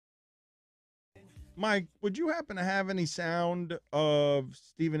Mike, would you happen to have any sound of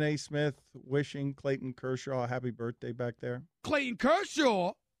Stephen A. Smith wishing Clayton Kershaw a happy birthday back there? Clayton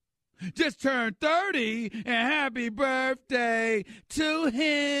Kershaw just turned 30, and happy birthday to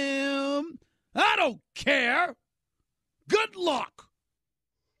him. I don't care. Good luck.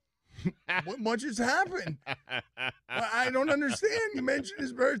 What just happened? I don't understand. You mentioned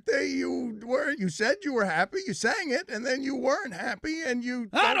his birthday. You said you were happy. You sang it, and then you weren't happy, and you.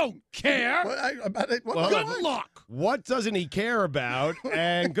 I don't care. About it. Good luck. What doesn't he care about?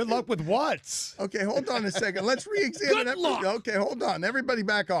 And good luck with what? Okay, hold on a second. Let's re-examine Good luck. Okay, hold on. Everybody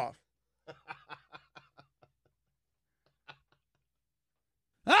back off.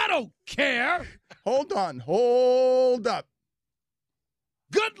 I don't care. Hold on. Hold up.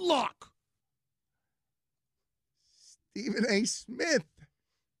 Good luck. Stephen A. Smith.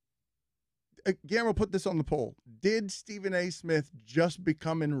 Guillermo, put this on the poll. Did Stephen A. Smith just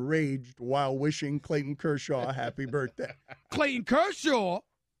become enraged while wishing Clayton Kershaw a happy birthday? Clayton Kershaw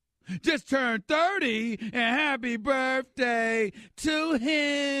just turned 30, and happy birthday to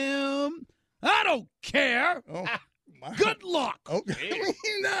him. I don't care. Oh, Good luck. Okay.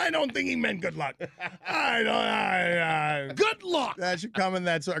 No, I don't think he meant good luck. Good luck. That should come in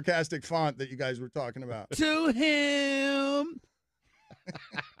that sarcastic font that you guys were talking about. To him.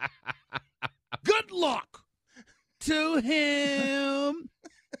 Good luck. To him.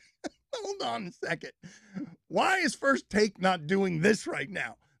 Hold on a second. Why is First Take not doing this right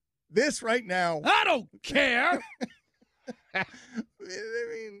now? This right now. I don't care. I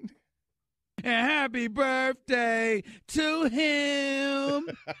mean, And happy birthday to him.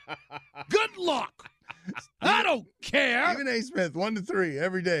 Good luck. I don't care. Stephen A. Smith, 1 to 3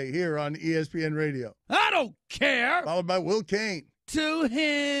 every day here on ESPN Radio. I don't care. Followed by Will Kane, To 3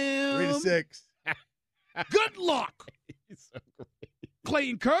 him. to 6. Good luck. He's so great.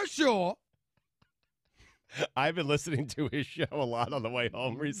 Clayton Kershaw. I've been listening to his show a lot on the way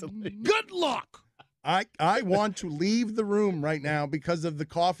home recently. Good luck. I want to leave the room right now because of the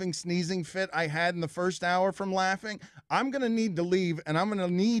coughing, sneezing fit I had in the first hour from laughing. I'm going to need to leave, and I'm going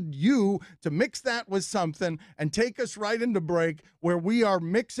to need you to mix that with something and take us right into break where we are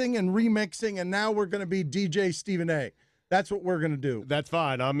mixing and remixing, and now we're going to be DJ Stephen A. That's what we're going to do. That's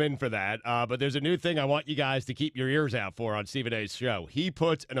fine. I'm in for that. But there's a new thing I want you guys to keep your ears out for on Stephen A's show. He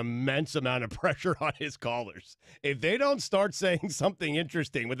puts an immense amount of pressure on his callers. If they don't start saying something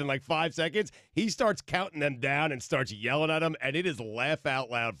interesting within like 5 seconds, he starts counting them down and starts yelling at them, and it is laugh out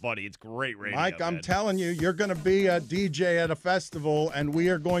loud funny. It's great radio, Mike, I'm man. telling you, you're going to be a DJ at a festival, and we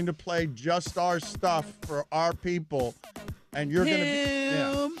are going to play just our stuff for our people. And you're going to be...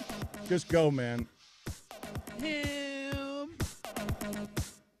 Yeah. Just go, man. Him.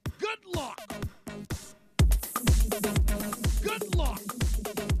 Good luck. Good luck.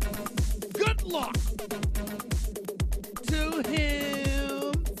 Good luck. To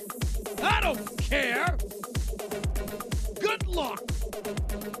him. I don't care. Good luck.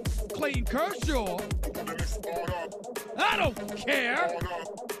 Clayton Kershaw. I don't care.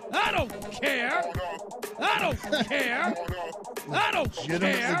 I don't care. I don't care. I don't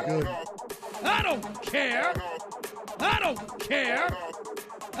Legitimately care. good. I don't care. I don't care.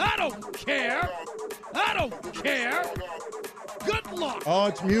 I don't care. I don't care. Good luck. Oh,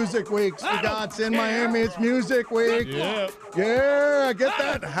 it's Music Week. Scott's in care. Miami. It's Music Week. Yeah. Yeah, get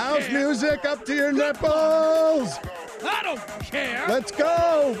that don't house care. music up to your nipples. I don't care. Let's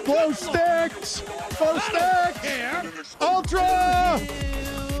go. Glow sticks. Glow I don't sticks. care. Ultra.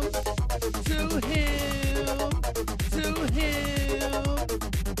 To him. To him.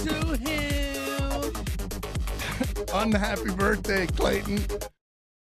 To him. Unhappy birthday, Clayton.